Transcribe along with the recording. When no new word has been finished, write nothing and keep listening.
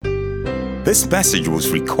This message was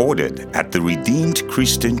recorded at the Redeemed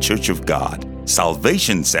Christian Church of God,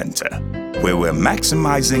 Salvation Center, where we're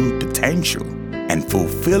maximizing potential and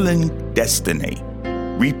fulfilling destiny.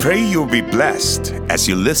 We pray you'll be blessed as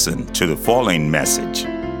you listen to the following message.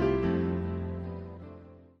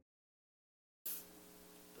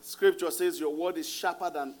 The scripture says your word is sharper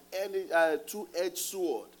than any two-edged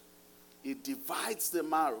sword. It divides the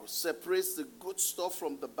marrow, separates the good stuff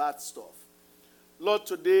from the bad stuff. Lord,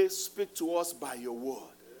 today speak to us by your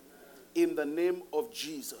word. In the name of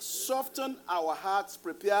Jesus. Soften our hearts,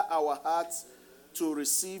 prepare our hearts to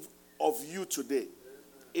receive of you today.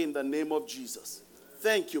 In the name of Jesus.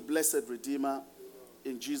 Thank you, blessed Redeemer.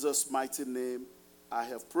 In Jesus' mighty name, I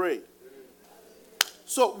have prayed.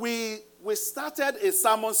 So we started a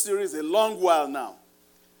sermon series a long while now.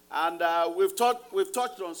 And we've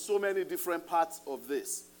touched on so many different parts of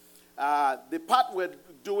this. The part we're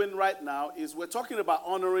doing right now is we're talking about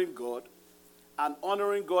honoring God and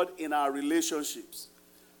honoring God in our relationships.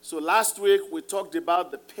 So last week we talked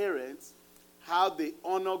about the parents, how they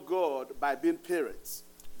honor God by being parents.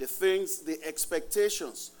 The things, the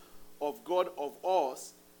expectations of God of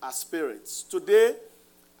us as parents. Today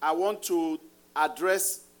I want to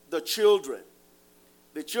address the children.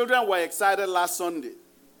 The children were excited last Sunday.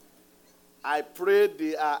 I pray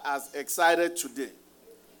they are as excited today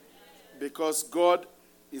because God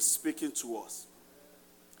is speaking to us.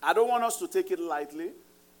 I don't want us to take it lightly.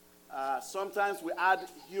 Sometimes we add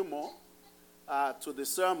humor to the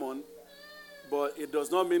sermon, but it does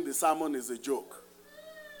not mean the sermon is a joke.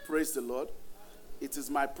 Praise the Lord. It is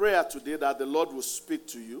my prayer today that the Lord will speak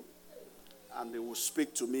to you and He will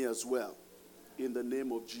speak to me as well in the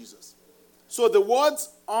name of Jesus. So the words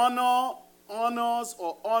honor, honors,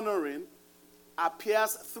 or honoring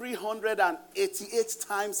appears 388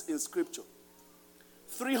 times in Scripture.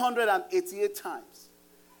 388 times.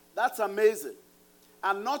 That's amazing.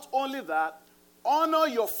 And not only that, honor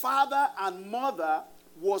your father and mother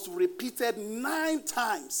was repeated 9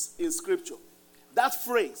 times in Scripture. That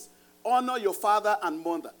phrase, honor your father and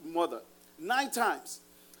mother, 9 times.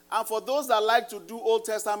 And for those that like to do Old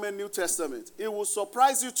Testament, New Testament, it will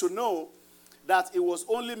surprise you to know that it was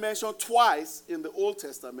only mentioned twice in the Old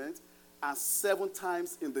Testament and 7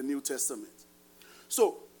 times in the New Testament.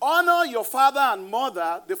 So, honor your father and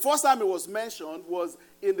mother, the first time it was mentioned was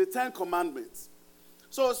in the 10 Commandments.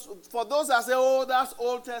 So, for those that say, oh, that's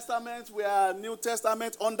Old Testament, we are New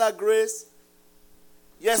Testament, under grace.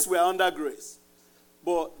 Yes, we are under grace.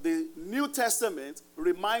 But the New Testament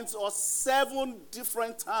reminds us 7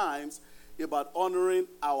 different times about honoring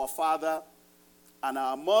our father and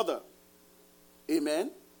our mother.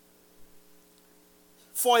 Amen?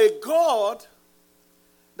 For a God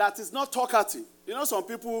that is not talkative. You know, some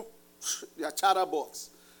people, they are chatterbox.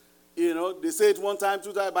 You know, they say it 1 time,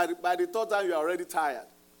 2 times. By the 3rd time, you are already tired.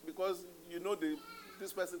 Because, you know,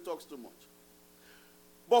 this person talks too much.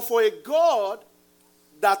 But for a God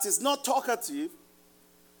that is not talkative,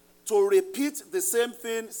 to repeat the same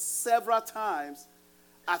thing several times,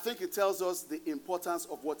 I think it tells us the importance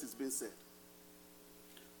of what is being said.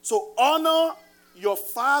 So honor your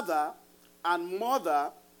father and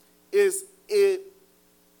mother is an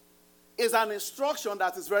instruction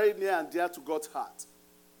that is very near and dear to God's heart.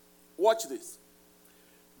 Watch this.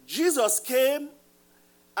 Jesus came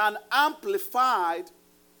and amplified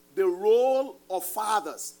the role of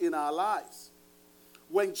fathers in our lives.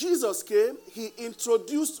 When Jesus came, he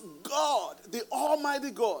introduced God, the Almighty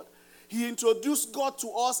God. He introduced God to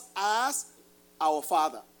us as our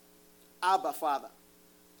Father, Abba Father.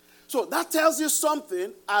 So that tells you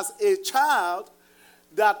something as a child,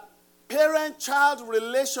 that parent-child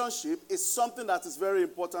relationship is something that is very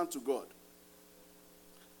important to God.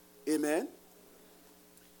 Amen?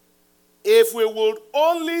 If we would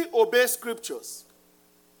only obey scriptures,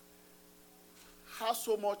 how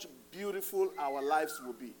so much beautiful our lives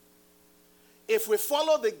will be. If we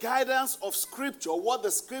follow the guidance of Scripture, what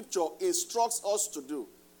the Scripture instructs us to do,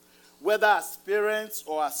 whether as parents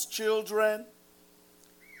or as children,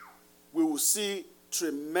 we will see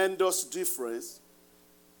tremendous difference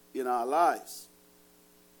in our lives.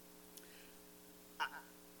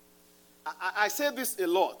 I say this a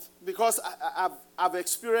lot because I've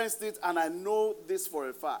experienced it and I know this for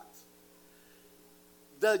a fact.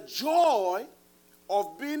 The joy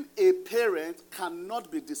of being a parent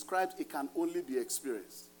cannot be described, it can only be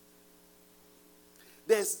experienced.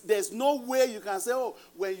 There's no way you can say, oh,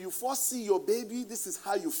 when you first see your baby, this is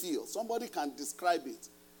how you feel. Somebody can describe it.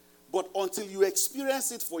 But until you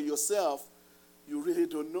experience it for yourself, you really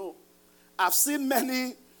don't know. I've seen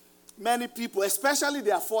many people, especially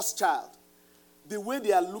their first child, the way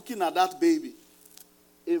they are looking at that baby.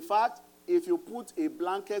 In fact, if you put a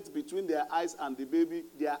blanket between their eyes and the baby,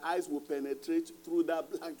 their eyes will penetrate through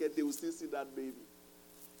that blanket. They will still see that baby.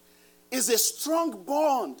 It's a strong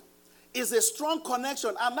bond. It's a strong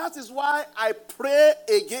connection. And that is why I pray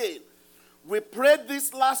again. We prayed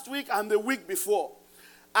this last week and the week before.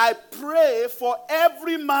 I pray for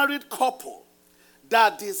every married couple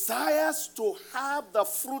that desires to have the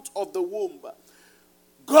fruit of the womb.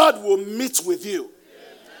 God will meet with you.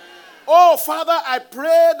 Oh, Father, I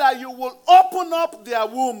pray that you will open up their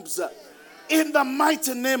wombs in the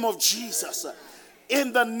mighty name of Jesus.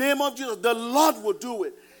 In the name of Jesus, the Lord will do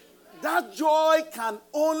it. That joy can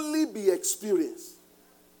only be experienced.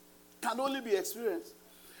 Can only be experienced.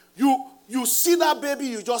 You see that baby,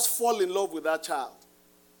 you just fall in love with that child.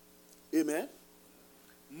 Amen.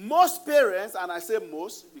 Most parents, and I say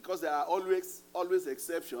most because there are always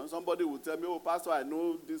exceptions. Somebody will tell me, oh, Pastor, I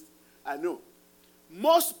know this. I know.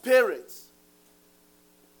 Most parents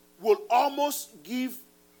will almost give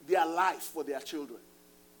their life for their children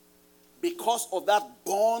because of that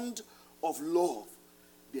bond of love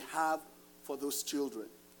they have for those children.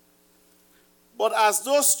 But as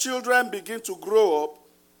those children begin to grow up,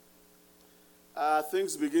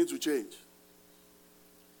 things begin to change.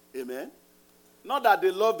 Amen? Not that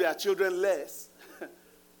they love their children less,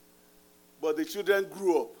 but the children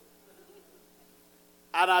grew up.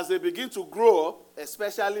 And as they begin to grow up,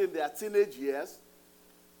 especially in their teenage years,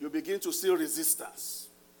 you begin to see resistance.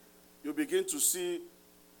 You begin to see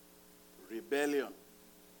rebellion.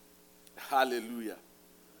 Hallelujah.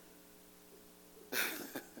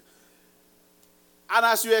 And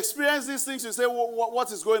as you experience these things, you say,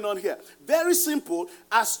 what is going on here? Very simple.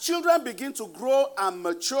 As children begin to grow and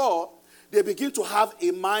mature, they begin to have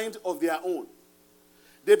a mind of their own.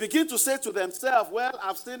 They begin to say to themselves, well,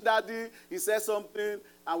 I've seen Daddy, he said something,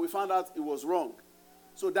 and we found out it was wrong.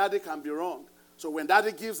 So Daddy can be wrong. So when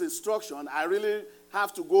Daddy gives instruction, I really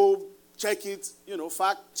have to go check it,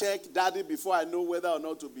 fact check Daddy before I know whether or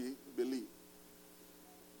not to believe.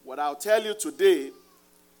 What I'll tell you today,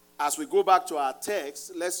 as we go back to our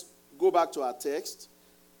text, let's go back to our text,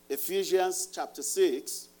 Ephesians chapter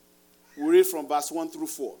 6. We read from verse 1 through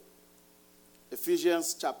 4.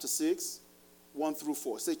 Ephesians chapter 6. 1 through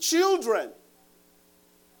 4. Say, children,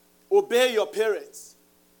 obey your parents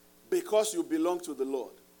because you belong to the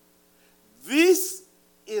Lord. This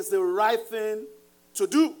is the right thing to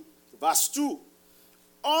do. Verse 2.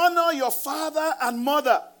 Honor your father and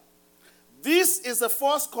mother. This is the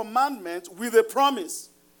first commandment with a promise.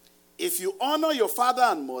 If you honor your father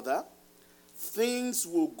and mother, things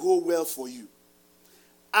will go well for you.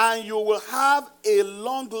 And you will have a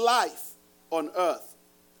long life on earth.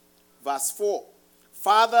 Verse 4,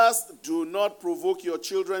 fathers, do not provoke your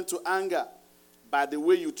children to anger by the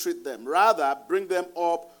way you treat them. Rather, bring them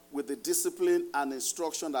up with the discipline and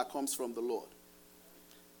instruction that comes from the Lord.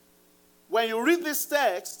 When you read this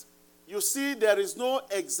text, you see there is no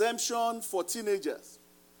exemption for teenagers.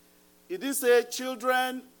 It didn't say,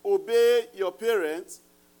 children, obey your parents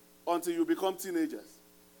until you become teenagers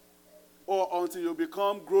or until you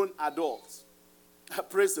become grown adults.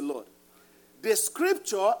 Praise the Lord. The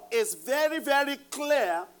scripture is very, very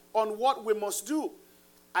clear on what we must do.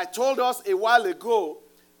 I told us a while ago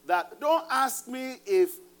that don't ask me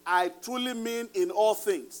if I truly mean in all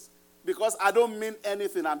things, because I don't mean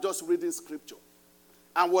anything. I'm just reading scripture.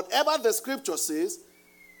 And whatever the scripture says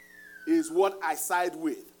is what I side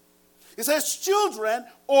with. It says, children,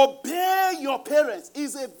 obey your parents.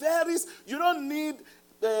 You don't need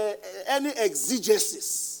any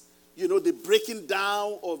exegesis. The breaking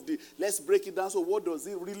down of let's break it down. So what does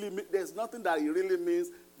it really mean? There's nothing that it really means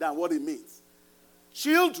than what it means.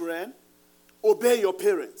 Children, obey your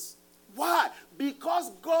parents. Why? Because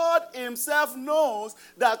God himself knows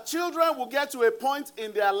that children will get to a point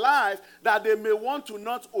in their life that they may want to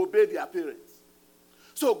not obey their parents.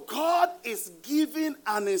 So God is giving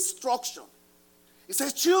an instruction. He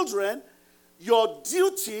says, children, your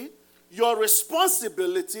duty, your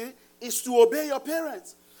responsibility is to obey your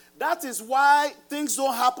parents. That is why things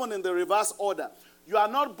don't happen in the reverse order. You are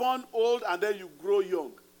not born old and then you grow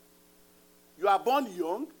young. You are born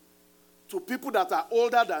young to people that are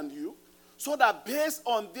older than you, so that based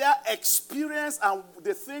on their experience and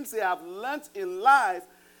the things they have learned in life,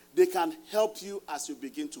 they can help you as you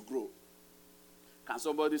begin to grow. Can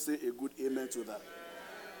somebody say a good amen to that?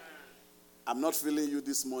 I'm not feeling you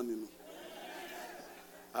this morning.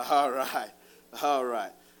 All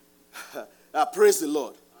right. Praise the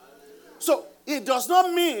Lord. So it does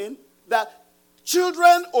not mean that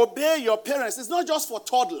children obey your parents. It's not just for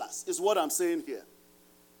toddlers, is what I'm saying here.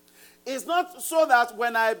 It's not so that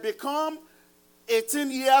when I become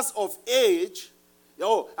 18 years of age,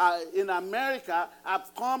 In America,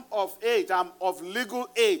 I've come of age. I'm of legal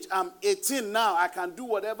age. I'm 18 now. I can do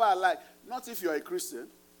whatever I like. Not if you're a Christian.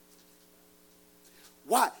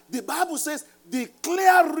 Why? The Bible says the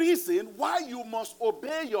clear reason why you must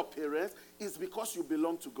obey your parents is because you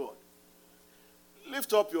belong to God.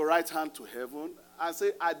 Lift up your right hand to heaven and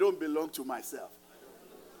say, I don't belong to myself.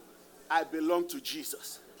 I belong to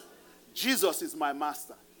Jesus. Jesus is my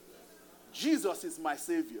master. Jesus is my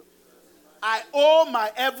Savior. I owe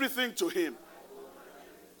my everything to him.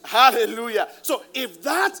 Hallelujah. So if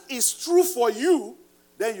that is true for you,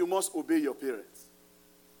 then you must obey your parents.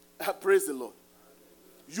 Praise the Lord.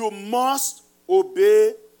 You must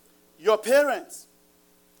obey your parents.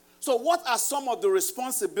 So what are some of the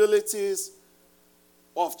responsibilities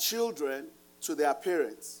of children to their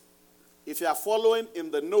parents? If you are following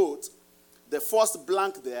in the note, the first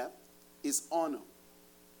blank there is honor.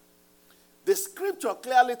 The scripture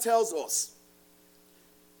clearly tells us,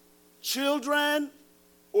 children,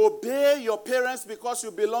 obey your parents because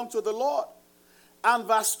you belong to the Lord. And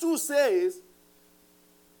verse 2 says,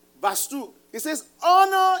 it says,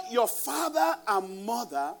 honor your father and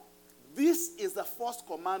mother. This is the first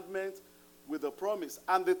commandment with a promise.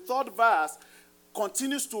 And the third verse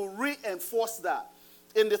continues to reinforce that.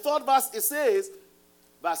 In the third verse, it says,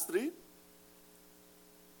 verse 3,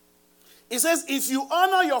 it says, if you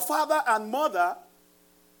honor your father and mother,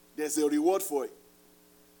 there's a reward for it.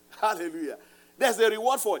 Hallelujah. There's a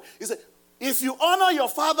reward for it. He said, if you honor your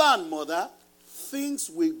father and mother, things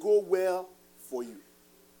will go well for you.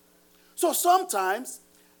 So sometimes,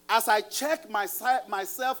 as I check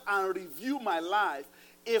myself and review my life,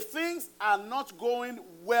 if things are not going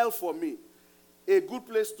well for me, a good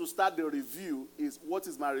place to start the review is, what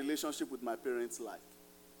is my relationship with my parents like?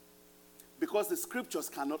 Because the scriptures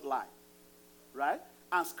cannot lie, right?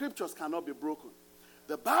 And scriptures cannot be broken.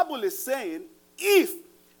 The Bible is saying, if,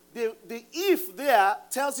 the if there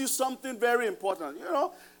tells you something very important. You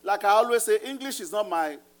know, like I always say, English is not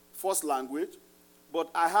my first language, but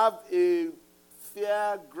I have a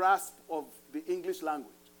fair grasp of the English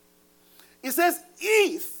language. It says,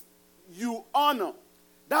 if you honor,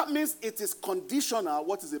 that means it is conditional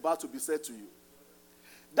what is about to be said to you.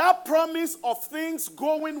 That promise of things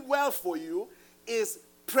going well for you is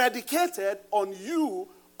predicated on you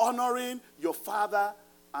honoring your father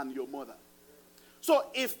and your mother. So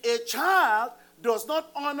if a child does not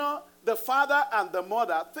honor the father and the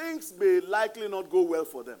mother, things may likely not go well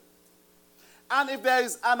for them. And if there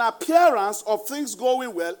is an appearance of things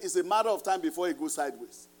going well, it's a matter of time before it goes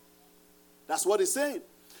sideways. That's what it's saying.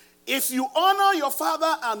 If you honor your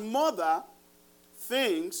father and mother,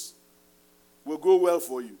 things will go well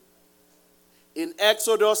for you. In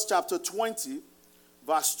Exodus chapter 20,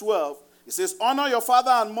 verse 12, it says, honor your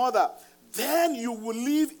father and mother, then you will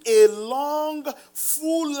live a long,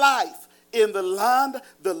 full life in the land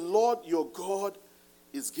the Lord your God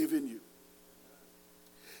is giving you.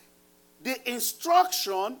 The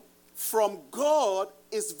instruction from God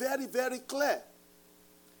is very, very clear.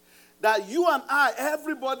 That you and I,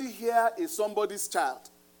 everybody here is somebody's child.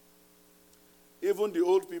 Even the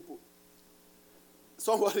old people.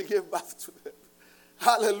 Somebody gave birth to them.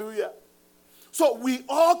 Hallelujah. So we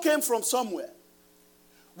all came from somewhere.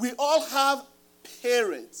 We all have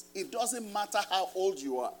parents. It doesn't matter how old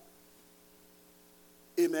you are.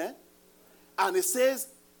 Amen. And it says,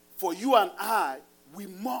 for you and I, we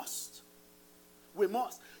must. We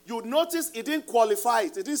must. You notice it didn't qualify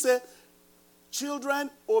it. It didn't say, children,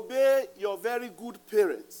 obey your very good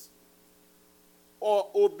parents. Or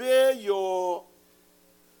obey your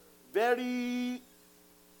very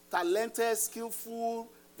talented, skillful,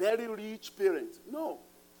 very rich parents. No.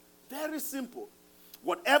 Very simple.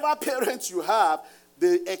 Whatever parents you have,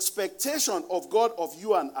 the expectation of God of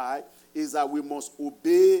you and I is that we must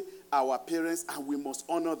obey our parents and we must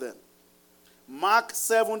honor them. Mark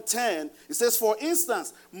 7:10, it says, for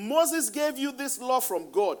instance, Moses gave you this law from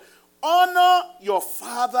God. Honor your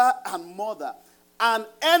father and mother. And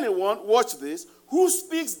anyone, watch this, who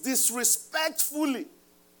speaks disrespectfully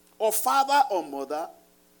of father or mother,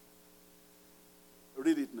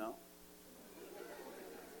 read it now.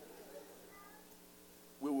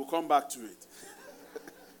 We will come back to it.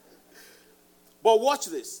 But watch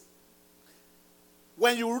this.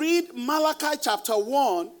 When you read Malachi chapter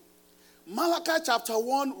 1, Malachi chapter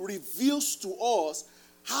 1 reveals to us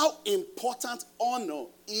how important honor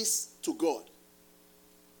is to God.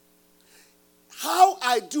 How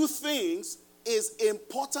I do things is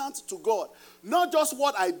important to God. Not just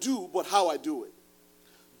what I do, but how I do it.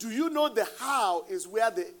 Do you know the how is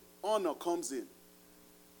where the honor comes in?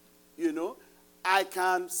 You know, I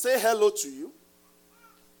can say hello to you.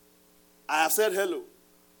 I have said hello.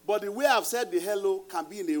 But the way I've said the hello can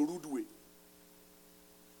be in a rude way.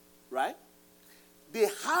 Right? The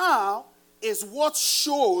how is what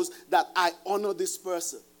shows that I honor this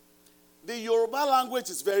person. The Yoruba language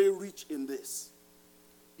is very rich in this.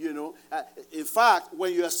 You know, in fact,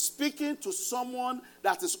 when you are speaking to someone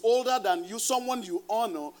that is older than you, someone you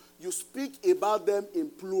honor, you speak about them in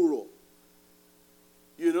plural.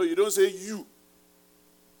 You know, you don't say you.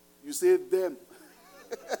 You say them.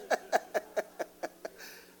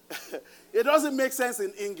 It doesn't make sense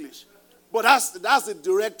in English. But that's a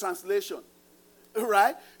direct translation.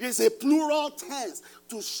 Right? It's a plural tense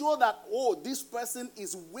to show that, oh, this person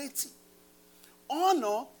is weighty.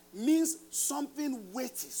 Honor means something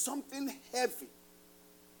weighty, something heavy.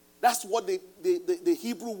 That's what the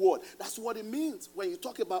Hebrew word, that's what it means when you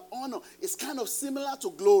talk about honor. It's kind of similar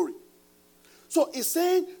to glory. So it's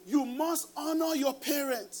saying you must honor your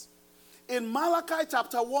parents. In Malachi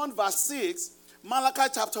chapter 1 verse 6,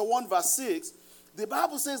 the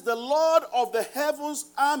Bible says, the Lord of the heavens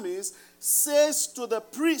armies says to the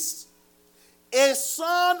priest, a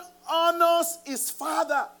son honors his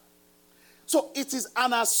father. So it is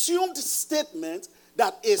an assumed statement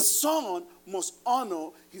that a son must honor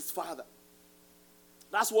his father.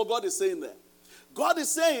 That's what God is saying there. God is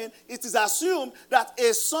saying it is assumed that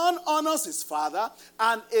a son honors his father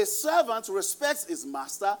and a servant respects his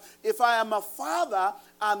master. If I am a father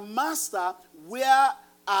and master, where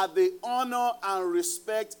are the honor and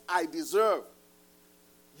respect I deserve?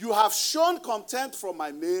 You have shown contempt for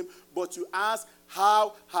my name, but you ask,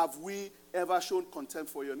 how have we ever shown contempt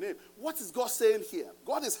for your name? What is God saying here?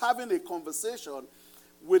 God is having a conversation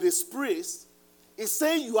with his priest. He's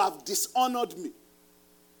saying, you have dishonored me.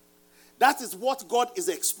 That is what God is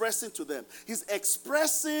expressing to them. He's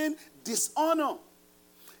expressing dishonor.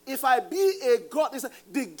 If I be a God,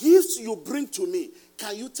 the gifts you bring to me,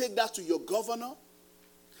 can you take that to your governor?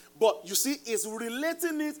 But you see, it's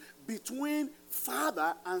relating it between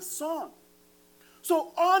father and son.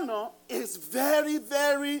 So honor is very,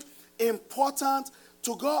 very important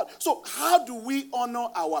to God. So how do we honor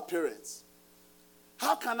our parents?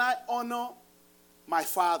 How can I honor my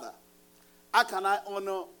father? How can I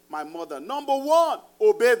honor my mother? Number one,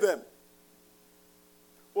 obey them.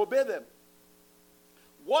 Obey them.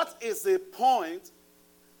 What is the point?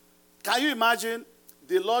 Can you imagine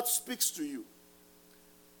the Lord speaks to you?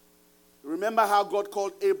 Remember how God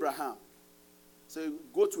called Abraham. Say,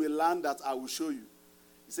 go to a land that I will show you.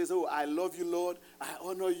 He says, oh, I love you, Lord. I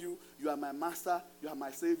honor you. You are my master. You are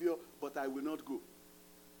my savior. But I will not go.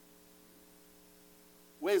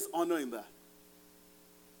 Where is honor in that?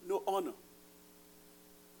 No honor.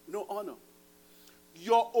 No honor.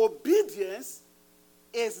 Your obedience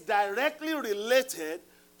is directly related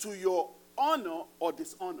to your honor or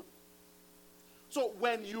dishonor. So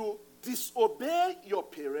when you disobey your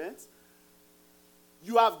parents,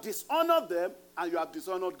 you have dishonored them and you have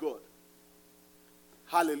dishonored God.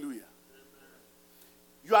 Hallelujah. Amen.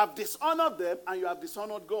 You have dishonored them and you have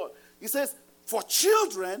dishonored God. He says, for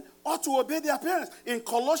children ought to obey their parents. In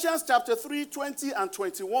Colossians chapter 3, 20 and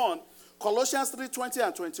 21, Colossians 3, 20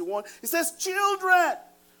 and 21, it says, children,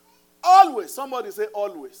 always. Somebody say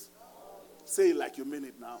always. Always. Say it like you mean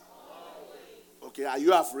it now. Always. Okay, are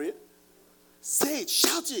you afraid? Say it,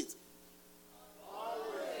 shout it.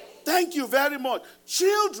 Thank you very much.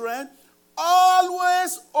 Children,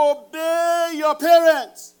 always obey your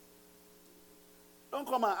parents. Don't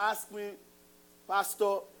come and ask me,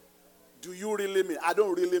 Pastor, do you really mean? I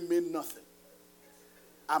don't really mean nothing.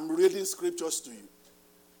 I'm reading scriptures to you.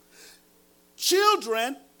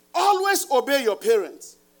 Children, always obey your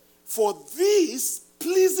parents, for this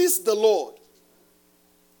pleases the Lord.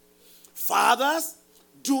 Fathers,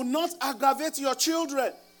 do not aggravate your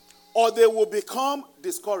children, or they will become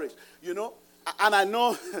discouraged. You know, and I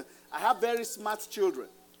know, I have very smart children.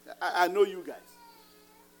 I know you guys.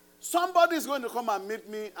 Somebody is going to come and meet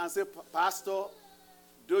me and say, Pastor,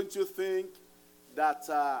 don't you think that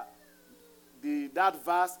that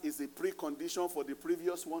verse is a precondition for the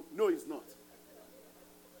previous one? No, it's not.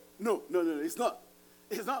 No, it's not.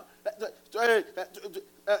 It's not.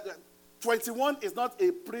 21 is not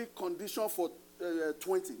a precondition for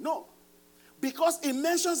 20. No. Because it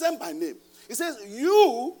mentions them by name. It says,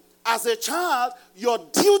 you, as a child, your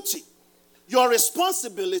duty, your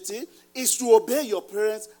responsibility is to obey your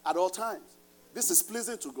parents at all times. This is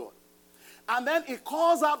pleasing to God. And then it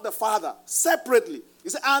calls out the father separately. He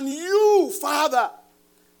said, and you, father,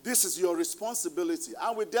 this is your responsibility.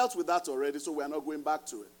 And we dealt with that already, so we're not going back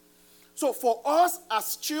to it. So for us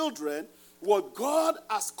as children, what God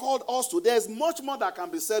has called us to, there's much more that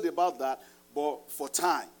can be said about that, but for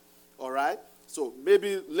time. All right? So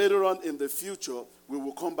maybe later on in the future, we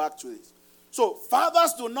will come back to it. So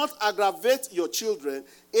fathers, do not aggravate your children.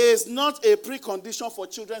 It is not a precondition for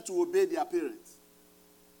children to obey their parents.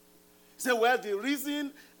 Say, well, the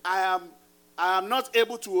reason I am not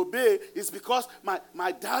able to obey is because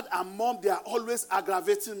my dad and mom, they are always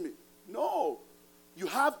aggravating me. No. You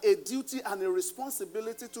have a duty and a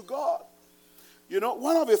responsibility to God. You know,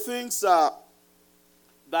 one of the things that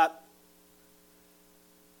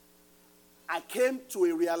I came to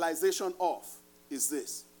a realization of is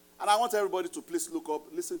this. And I want everybody to please look up,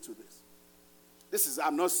 listen to this.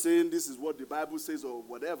 I'm not saying this is what the Bible says or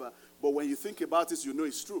whatever, but when you think about it, you know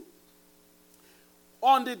it's true.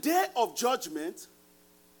 On the day of judgment,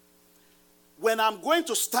 when I'm going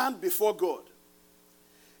to stand before God,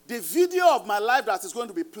 the video of my life that is going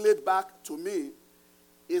to be played back to me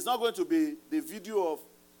is not going to be the video of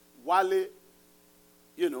Wale,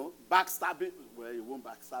 backstabbing. Well, he won't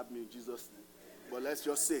backstab me in Jesus' name. But let's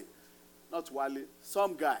just say, not Wale,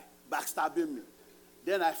 some guy backstabbing me.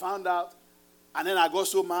 Then I found out, and then I got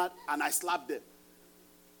so mad, and I slapped them.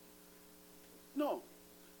 No.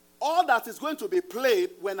 All that is going to be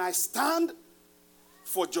played when I stand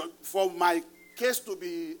for my case to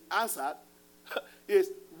be answered is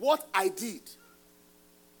what I did.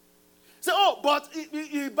 Say, oh, but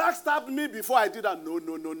he backstabbed me before I did that.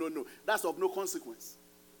 No. That's of no consequence.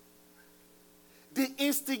 The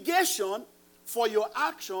instigation for your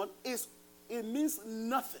action it means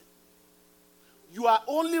nothing. You are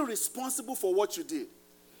only responsible for what you did.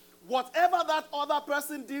 Whatever that other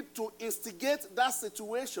person did to instigate that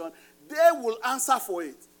situation, they will answer for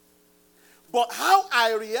it. But how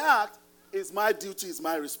I react is my duty, is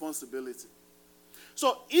my responsibility.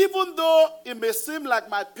 So even though it may seem like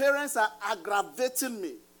my parents are aggravating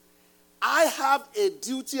me, I have a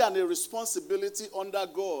duty and a responsibility under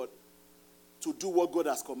God to do what God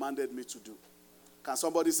has commanded me to do. Can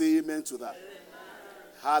somebody say amen to that? Amen.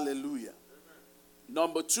 Hallelujah. Amen.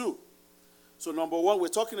 Number 2. So number 1, we're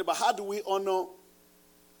talking about how do we honor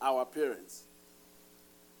our parents.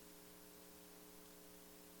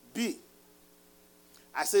 B,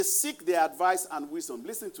 I say seek their advice and wisdom.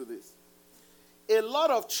 Listen to this. A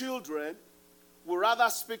lot of children will rather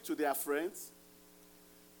speak to their friends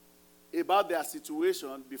about their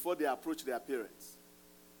situation before they approach their parents.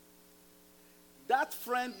 That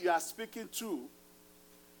friend you are speaking to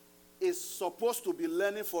is supposed to be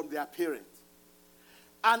learning from their parents.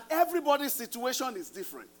 And everybody's situation is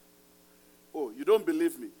different. Oh, you don't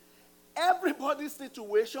believe me? Everybody's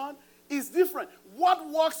situation is different. What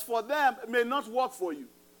works for them may not work for you.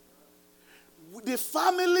 The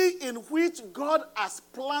family in which God has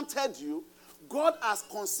planted you, God has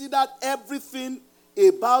considered everything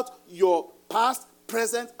about your past,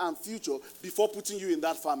 present, and future before putting you in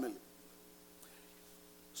that family.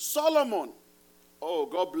 Solomon, oh,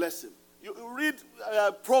 God bless him. You read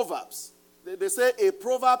Proverbs. They say a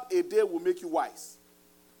proverb a day will make you wise.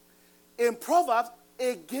 In Proverbs,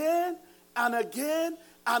 again and again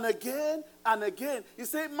and again and again, he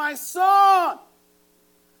said, my son,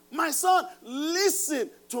 listen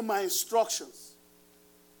to my instructions.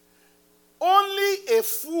 Only a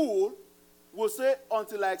fool will say,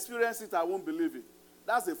 until I experience it, I won't believe it.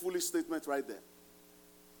 That's a foolish statement right there.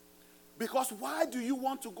 Because why do you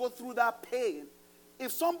want to go through that pain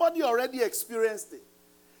if somebody already experienced it?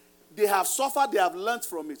 They have suffered, they have learned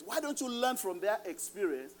from it. Why don't you learn from their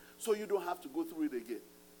experience so you don't have to go through it again?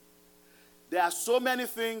 There are so many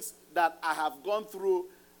things that I have gone through,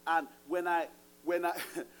 and when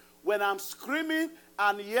I'm screaming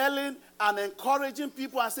and yelling and encouraging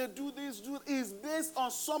people and say, do this, is based on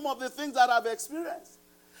some of the things that I've experienced.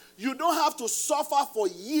 You don't have to suffer for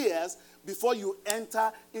years before you enter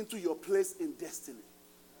into your place in destiny.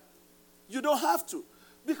 You don't have to.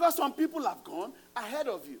 Because some people have gone ahead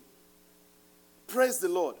of you. Praise the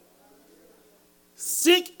Lord.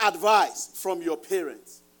 Seek advice from your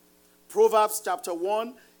parents. Proverbs chapter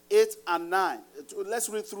 1, 8 and 9. Let's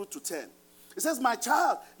read through to 10. It says, my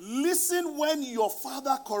child, listen when your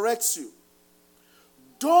father corrects you.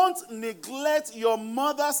 Don't neglect your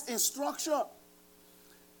mother's instruction.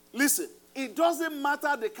 Listen, it doesn't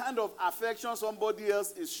matter the kind of affection somebody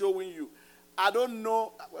else is showing you. I don't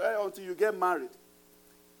know until you get married.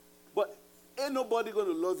 But ain't nobody going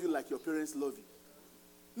to love you like your parents love you.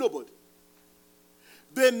 Nobody.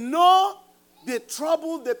 They know the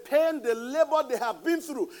trouble, the pain, the labor they have been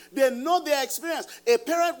through. They know their experience. A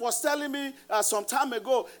parent was telling me some time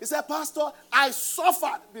ago, he said, Pastor, I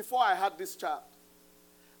suffered before I had this child.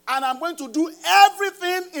 And I'm going to do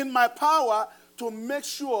everything in my power to make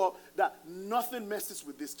sure that nothing messes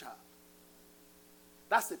with this child.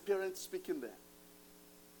 That's a parent speaking there.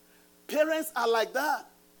 Parents are like that.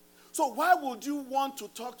 So why would you want to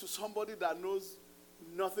talk to somebody that knows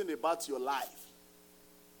nothing about your life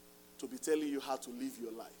to be telling you how to live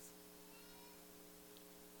your life?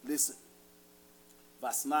 Listen.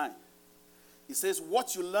 Verse 9. It says,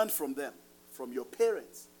 what you learn from them, from your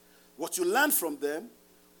parents, what you learn from them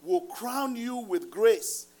will crown you with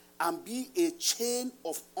grace and be a chain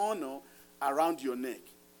of honor around your neck.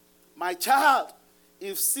 My child,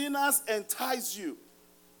 if sinners entice you,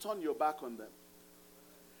 turn your back on them.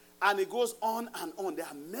 And it goes on and on. There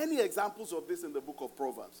are many examples of this in the book of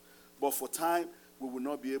Proverbs. But for time, we will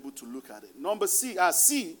not be able to look at it. Number C.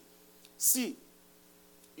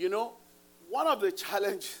 You know, one of the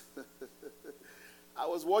challenges, I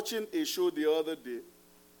was watching a show the other day,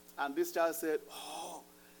 and this child said,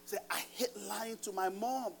 I hate lying to my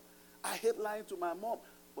mom. I hate lying to my mom.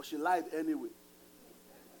 But she lied anyway.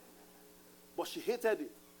 But she hated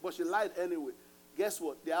it. But she lied anyway. Guess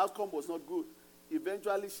what? The outcome was not good.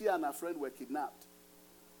 Eventually, she and her friend were kidnapped.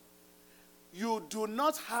 You do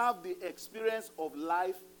not have the experience of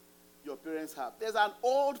life your parents have. There's an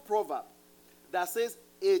old proverb that says,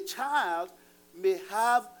 a child may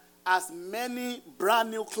have as many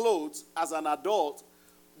brand new clothes as an adult,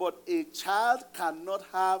 but a child cannot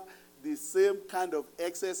have the same kind of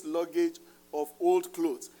excess luggage of old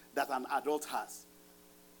clothes that an adult has.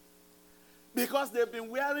 Because they've been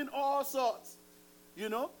wearing all sorts, you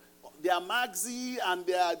know. They are Maxi and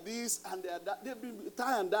they are this and they are that. They've been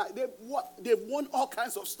tie and dye. They've worn all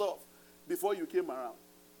kinds of stuff before you came around.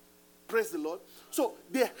 Praise the Lord. So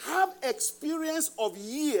they have experience of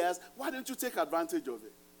years. Why don't you take advantage of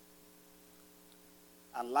it?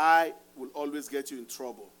 A lie will always get you in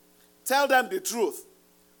trouble. Tell them the truth.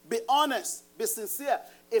 Be honest. Be sincere.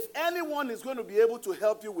 If anyone is going to be able to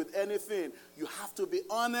help you with anything, you have to be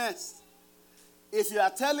honest. If you are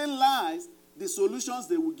telling lies, the solutions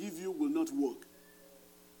they will give you will not work.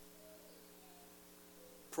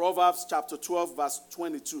 Proverbs chapter 12, verse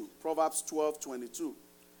 22. Proverbs 12, 22.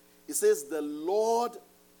 It says, the Lord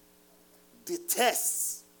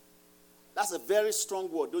detests. That's a very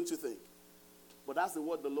strong word, don't you think? But that's the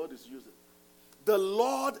word the Lord is using. The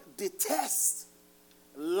Lord detests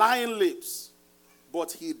lying lips,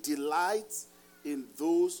 but he delights in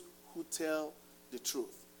those who tell the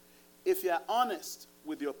truth. If you are honest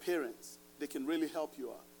with your parents, they can really help you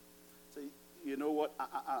out. Say, you know what?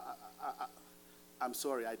 I'm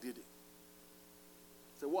sorry, I did it.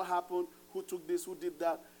 Say, what happened? Who took this? Who did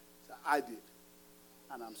that? Say, I did.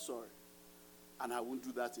 And I'm sorry. And I won't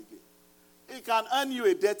do that again. It can earn you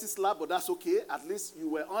a dirty slap, but that's okay. At least you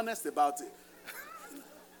were honest about it.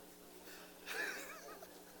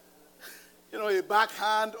 You know, a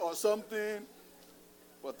backhand or something.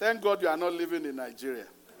 But thank God you are not living in Nigeria.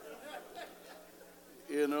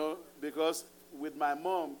 You know, because with my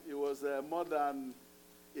mom, it was more than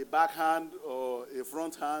a backhand or a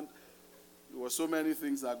front hand. There were so many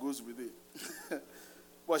things that goes with it.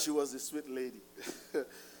 But she was a sweet lady.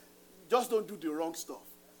 Just don't do the wrong stuff.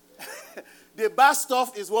 The bad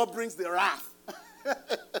stuff is what brings the wrath.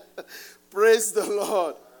 Praise the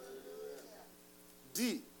Lord.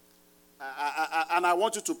 D. And I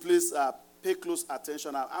want you to please pay close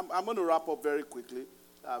attention. I'm going to wrap up very quickly,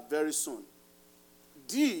 very soon.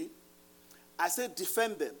 D, I said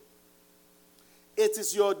defend them. It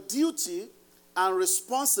is your duty and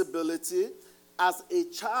responsibility as a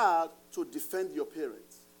child to defend your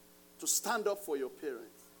parents, to stand up for your parents.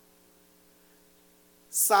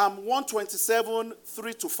 Psalm 127,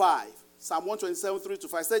 3-5. Psalm 127,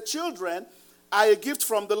 3-5 said, children are a gift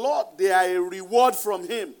from the Lord. They are a reward from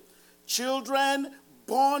him. Children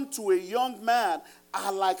born to a young man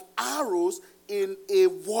are like arrows in a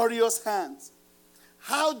warrior's hands.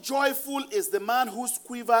 How joyful is the man whose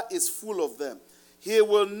quiver is full of them. He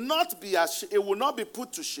will not be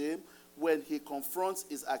put to shame when he confronts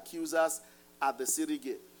his accusers at the city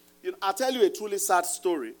gate. You know, I'll tell you a truly sad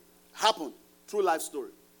story. Happened. True life story.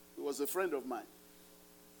 It was a friend of mine.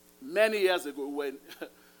 Many years ago when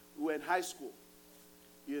we were in high school,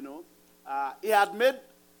 you know, he had made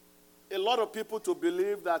a lot of people to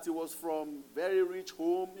believe that he was from very rich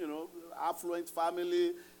home, you know, affluent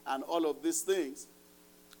family and all of these things.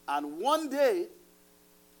 And one day,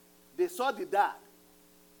 they saw the dad.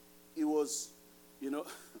 It was, you know,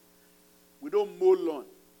 we don't mow lawn,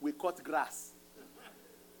 we cut grass.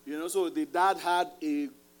 You know, so the dad had a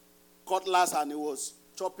cutlass and he was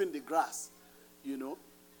chopping the grass, you know.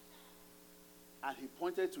 And he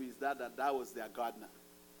pointed to his dad that that was their gardener.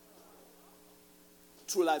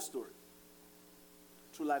 True life story.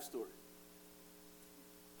 True life story.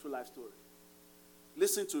 True life story.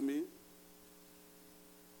 Listen to me.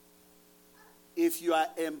 If you are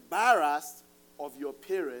embarrassed of your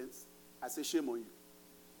parents, I say shame on you.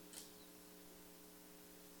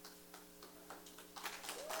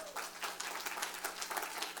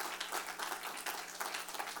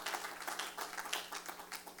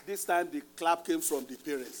 This time the clap came from the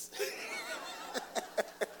parents.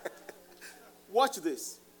 Watch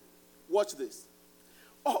this. Watch this.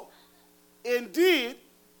 Oh, indeed,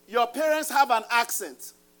 your parents have an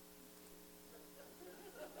accent.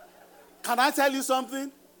 Can I tell you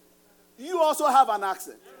something? You also have an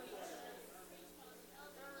accent.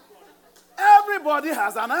 Everybody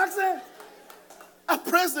has an accent. And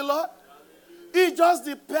praise the Lord. It just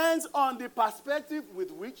depends on the perspective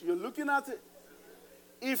with which you're looking at it.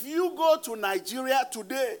 If you go to Nigeria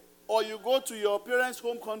today, or you go to your parents'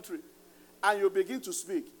 home country, and you begin to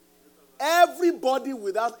speak, everybody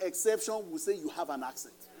without exception will say you have an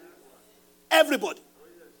accent. Everybody.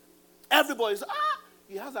 Everybody says,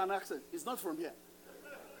 he has an accent. He's not from here.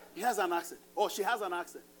 He has an accent. Or she has an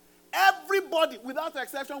accent. Everybody without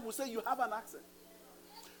exception will say you have an accent.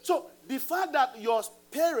 So the fact that your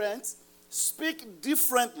parents speak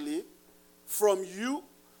differently from you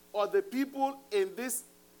or the people in this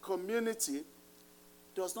community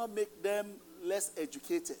does not make them less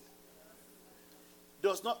educated.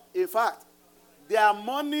 Does not, in fact, their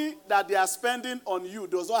money that they are spending on you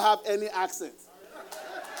does not have any accent.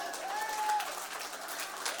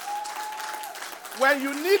 When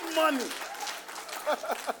you need money,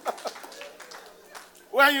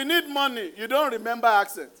 when you need money, you don't remember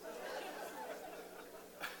accent.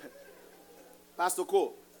 Pastor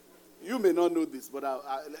Cole, you may not know this, but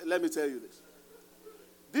let me tell you this.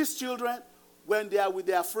 These children, when they are with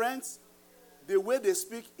their friends, the way they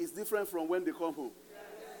speak is different from when they come home.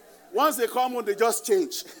 Once they come home, they just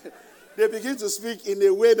change. They begin to speak in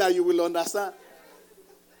a way that you will understand.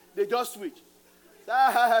 They just switch.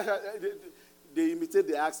 They imitate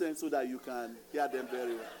the accent so that you can hear them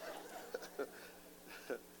very well.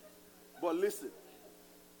 But listen.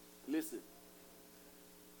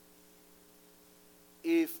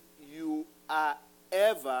 If you are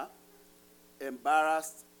ever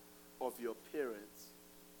embarrassed of your parents,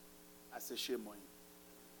 I say shame on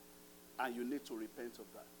you. And you need to repent of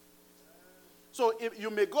that. So if you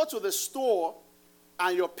may go to the store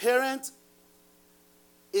and your parent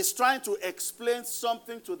is trying to explain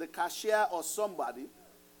something to the cashier or somebody,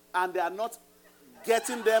 and they are not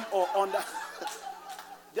getting them or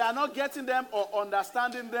they are not getting them or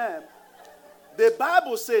understanding them. The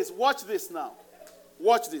Bible says, watch this now.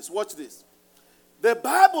 Watch this. The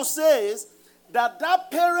Bible says that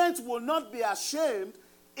parent will not be ashamed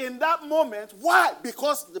in that moment. Why?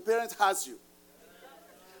 Because the parent has you.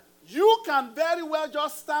 You can very well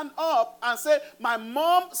just stand up and say, my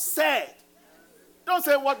mom said. Don't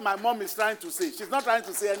say what my mom is trying to say. She's not trying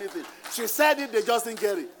to say anything. She said it, they just didn't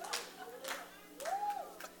get it.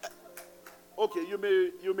 Okay,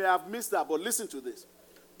 you may have missed that, but listen to this.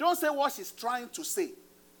 Don't say what she's trying to say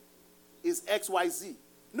is XYZ.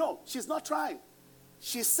 No, she's not trying.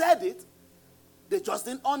 She said it, they just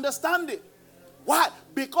didn't understand it. Why?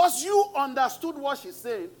 Because you understood what she's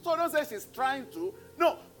saying. So don't say she's trying to.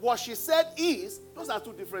 No, what she said is, those are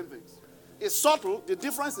two different things. It's subtle, the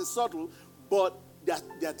difference is subtle, but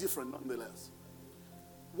they're different nonetheless.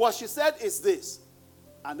 What she said is this,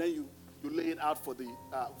 and then you lay it out for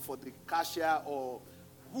the cashier or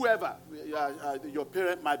whoever your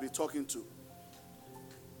parent might be talking to.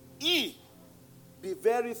 Be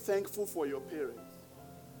very thankful for your parents.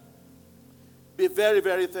 Be very,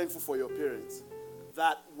 very thankful for your parents.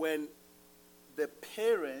 That when the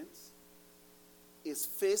parent is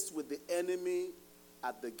faced with the enemy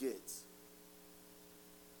at the gate,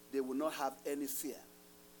 they will not have any fear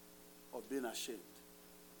of being ashamed.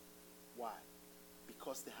 Why?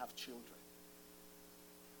 Because they have children.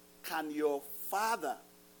 Can your father,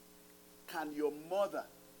 can your mother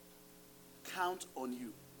count on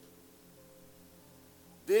you?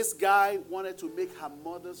 This guy wanted to make her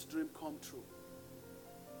mother's dream come true.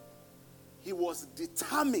 He was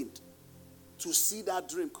determined to see that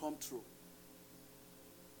dream come true.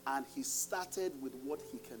 And he started with what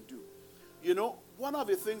he can do. You know, one of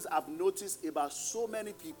the things I've noticed about so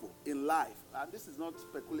many people in life, and this is not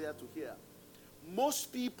peculiar to here,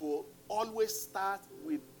 most people always start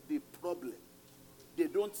with the problem. They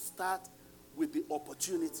don't start with the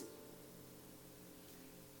opportunity.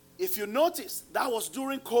 If you notice, that was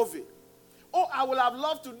during COVID. Oh, I would have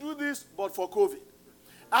loved to do this, but for COVID.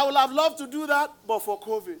 I would have loved to do that, but for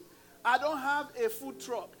COVID. I don't have a food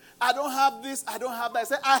truck. I don't have this, I don't have that. I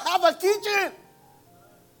said, I have a kitchen.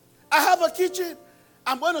 I have a kitchen.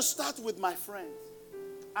 I'm going to start with my friends.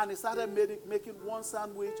 And he started making one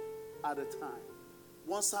sandwich at a time.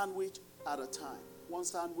 One sandwich at a time. One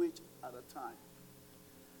sandwich at a time.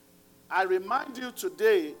 I remind you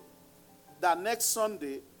today that next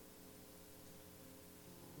Sunday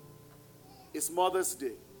is Mother's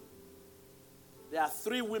Day. There are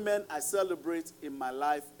 3 women I celebrate in my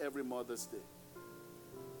life every Mother's Day.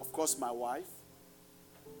 Of course, my wife,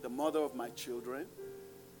 the mother of my children,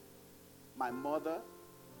 my mother,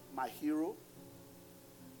 my hero,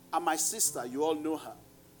 and my sister. You all know her.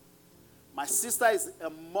 My sister is a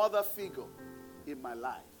mother figure in my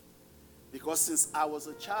life because since I was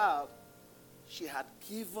a child, she had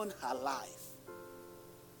given her life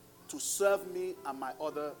to serve me and my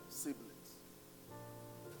other siblings.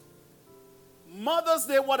 Mother's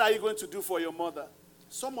Day, what are you going to do for your mother?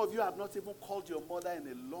 Some of you have not even called your mother in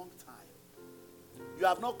a long time. You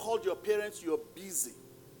have not called your parents, you're busy.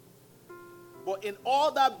 But in all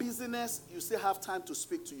that busyness, you still have time to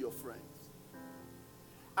speak to your friends.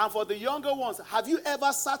 And for the younger ones, have you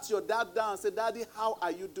ever sat your dad down and said, Daddy, how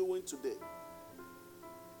are you doing today?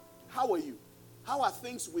 How are you? How are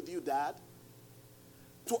things with you, Dad?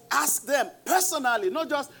 To ask them personally, not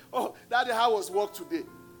just, oh, Daddy, how was work today?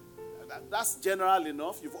 That's general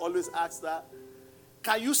enough. You've always asked that.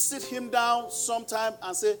 Can you sit him down sometime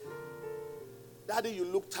and say, Daddy, you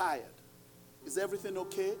look tired. Is everything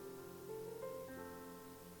okay?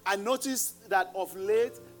 I noticed that of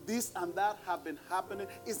late, this and that have been happening.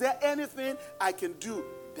 Is there anything I can do,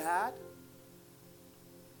 Dad?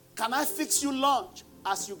 Can I fix you lunch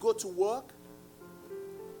as you go to work?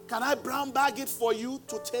 Can I brown bag it for you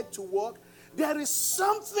to take to work? There is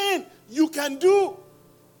something you can do.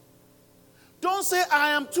 Don't say, I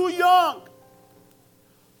am too young.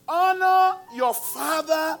 Honor your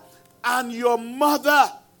father and your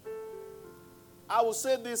mother. I will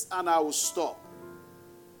say this and I will stop.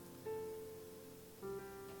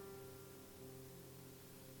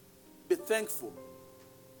 Be thankful.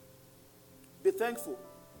 Be thankful.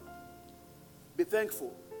 Be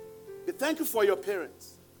thankful. Be thankful for your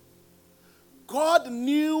parents. God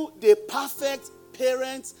knew the perfect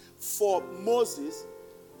parents for Moses,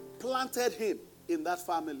 planted him in that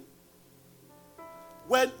family.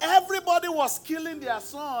 When everybody was killing their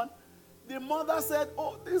son, the mother said,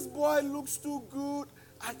 oh, this boy looks too good.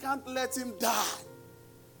 I can't let him die.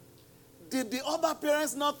 Did the other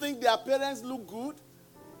parents not think their parents looked good?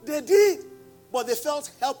 They did, but they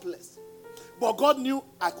felt helpless. But God knew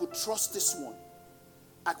I could trust this one.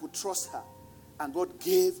 I could trust her. And God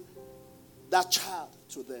gave that child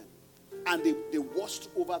to them. And they watched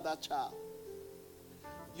over that child.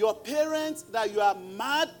 Your parents that you are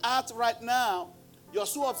mad at right now, you're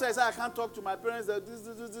so upset, say, I can't talk to my parents,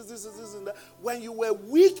 this, and that. When you were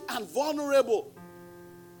weak and vulnerable,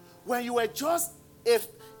 when you were just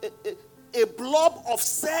a blob of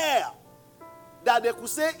cell, that they could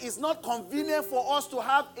say it's not convenient for us to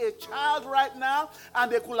have a child right now,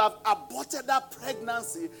 and they could have aborted that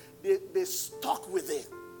pregnancy, they stuck with it.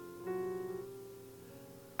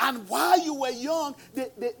 And while you were young,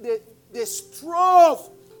 they strove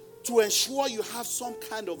to ensure you have some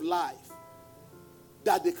kind of life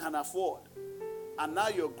that they can afford. And now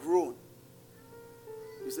you're grown.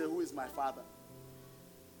 You say, who is my father?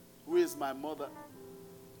 Who is my mother?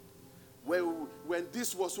 When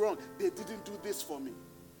this was wrong, they didn't do this for me.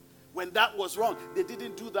 When that was wrong, they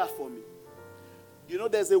didn't do that for me. You know,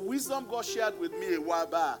 there's a wisdom God shared with me a while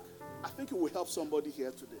back. I think it will help somebody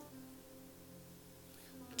here today.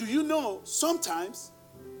 Do you know, sometimes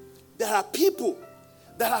there are people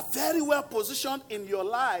that are very well positioned in your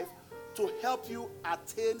life to help you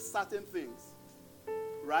attain certain things.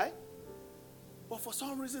 Right? But for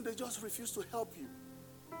some reason, they just refuse to help you.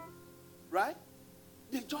 Right?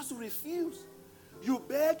 They just refuse. You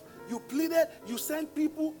begged, you pleaded, you sent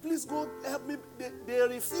people, please go help me. They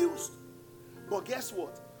refused. But guess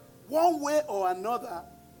what? One way or another,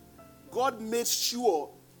 God made sure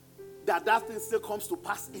that thing still comes to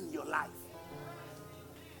pass in your life.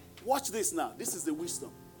 Watch this now. This is the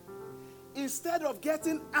wisdom. Instead of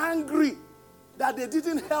getting angry that they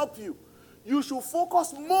didn't help you, you should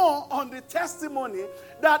focus more on the testimony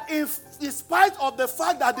that in spite of the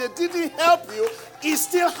fact that they didn't help you, it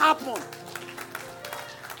still happened.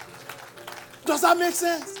 Does that make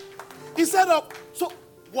sense? So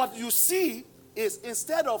what you see is,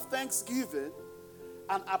 instead of thanksgiving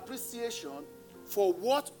and appreciation for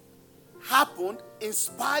what happened in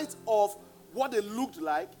spite of what it looked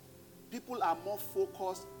like, people are more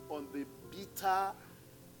focused on the bitter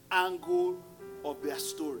angle of their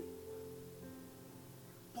story.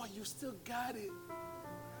 But you still got it.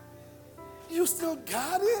 You still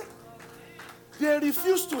got it. They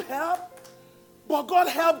refused to help, but God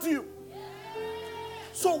helped you.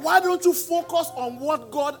 So why don't you focus on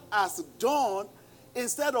what God has done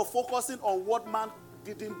instead of focusing on what man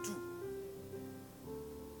didn't do?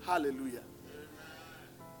 Hallelujah.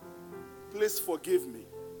 Please forgive me.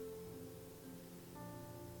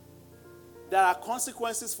 There are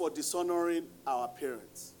consequences for dishonoring our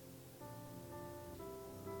parents.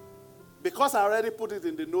 Because I already put it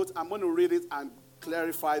in the notes, I'm going to read it and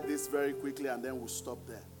clarify this very quickly, and then we'll stop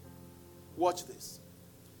there. Watch this.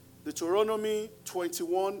 Deuteronomy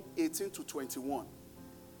 21, 18 to 21.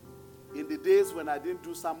 In the days when I didn't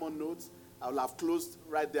do sermon notes, I will have closed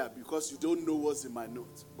right there because you don't know what's in my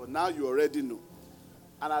notes. But now you already know.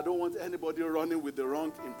 And I don't want anybody running with the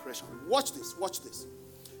wrong impression. Watch this, watch this.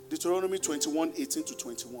 Deuteronomy 21, 18 to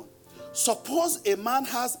 21. Suppose a man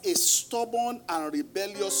has a stubborn and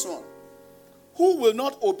rebellious son who will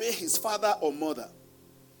not obey his father or mother,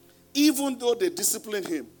 even though they discipline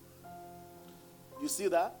him. You see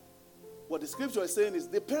that? What the scripture is saying is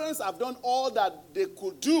the parents have done all that they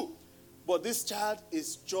could do, but this child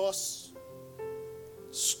is just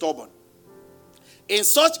stubborn. In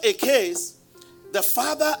such a case, the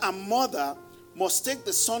father and mother must take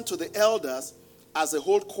the son to the elders as a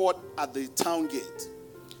whole court at the town gate.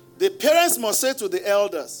 The parents must say to the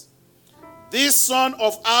elders, "This son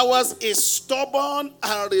of ours is stubborn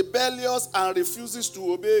and rebellious and refuses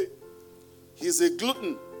to obey. He's a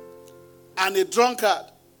glutton and a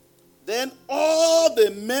drunkard. Then all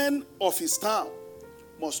the men of his town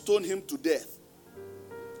must stone him to death.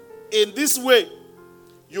 In this way,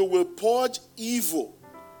 you will purge evil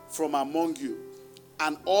from among you,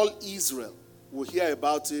 and all Israel will hear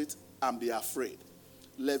about it and be afraid."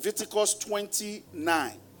 Leviticus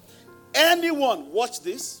 29. Anyone, watch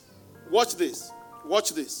this, watch this,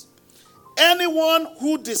 watch this. Anyone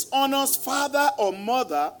who dishonors father or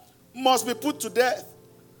mother must be put to death.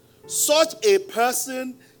 Such a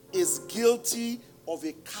person is guilty of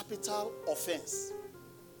a capital offense.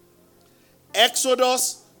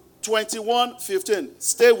 Exodus 21:15.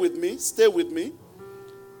 Stay with me, stay with me.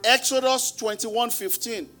 Exodus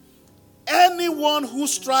 21:15. Anyone who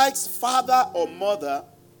strikes father or mother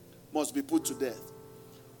must be put to death.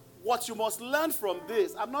 What you must learn from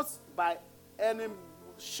this, I'm not by any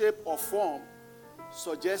shape or form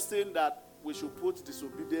suggesting that we should put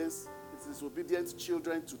disobedient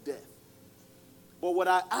children to death. But what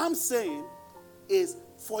I am saying is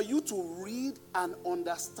for you to read and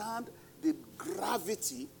understand the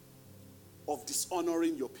gravity of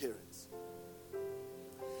dishonoring your parents.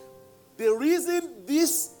 The reason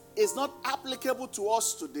this is not applicable to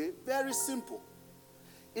us today, very simple,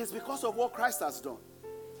 is because of what Christ has done.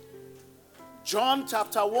 John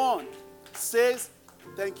chapter 1 says,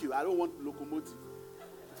 thank you, I don't want locomotive.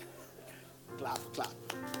 Clap, clap.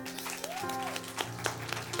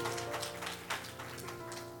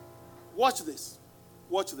 Watch this.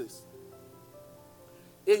 Watch this.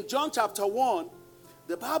 In John chapter 1,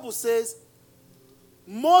 the Bible says,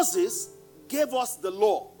 Moses gave us the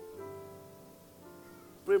law.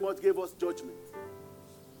 Pretty much gave us judgment.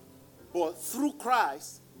 But through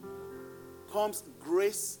Christ comes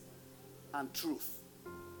grace and truth.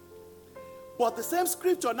 But the same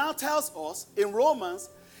scripture now tells us in Romans,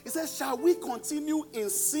 it says, shall we continue in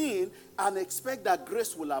sin and expect that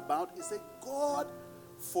grace will abound? It says, God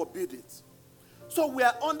forbid it. So we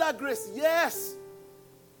are under grace, yes.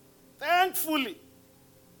 Thankfully.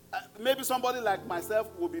 Maybe somebody like myself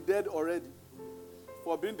will be dead already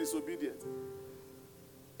for being disobedient.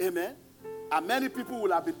 Amen. And many people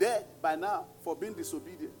will have been dead by now for being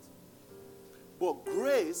disobedient. But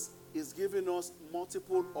grace is giving us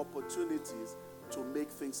multiple opportunities to make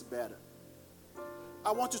things better.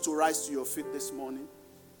 I want you to rise to your feet this morning.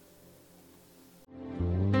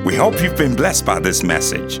 We hope you've been blessed by this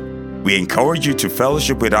message. We encourage you to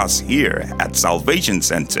fellowship with us here at Salvation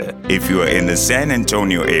Center if you are in the San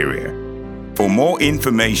Antonio area. For more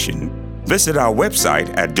information, visit our website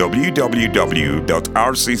at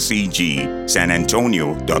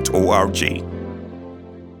www.rccgsanantonio.org.